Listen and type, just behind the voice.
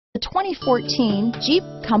2014 Jeep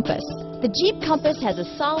Compass. The Jeep Compass has a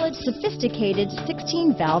solid, sophisticated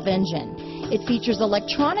 16-valve engine. It features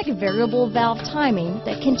electronic variable valve timing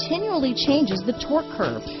that continually changes the torque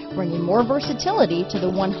curve, bringing more versatility to the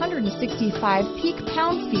 165 peak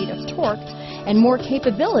pound-feet of torque and more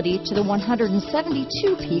capability to the 172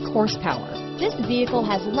 peak horsepower. This vehicle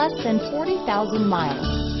has less than 40,000 miles.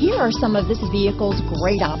 Here are some of this vehicle's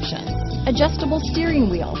great options: adjustable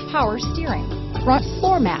steering wheel, power steering, front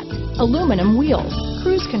floor mats, aluminum wheels,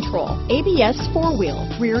 cruise control, ABS 4-wheel,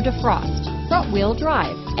 rear defrost, front wheel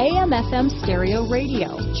drive, AM/FM stereo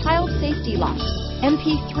radio, child safety locks,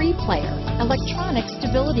 MP3 player, electronic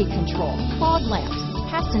stability control, fog lamps,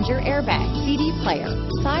 passenger airbag, CD player,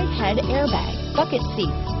 side head airbag, bucket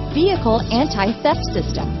seats, vehicle anti-theft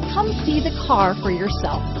system. Come see the car for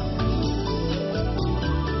yourself.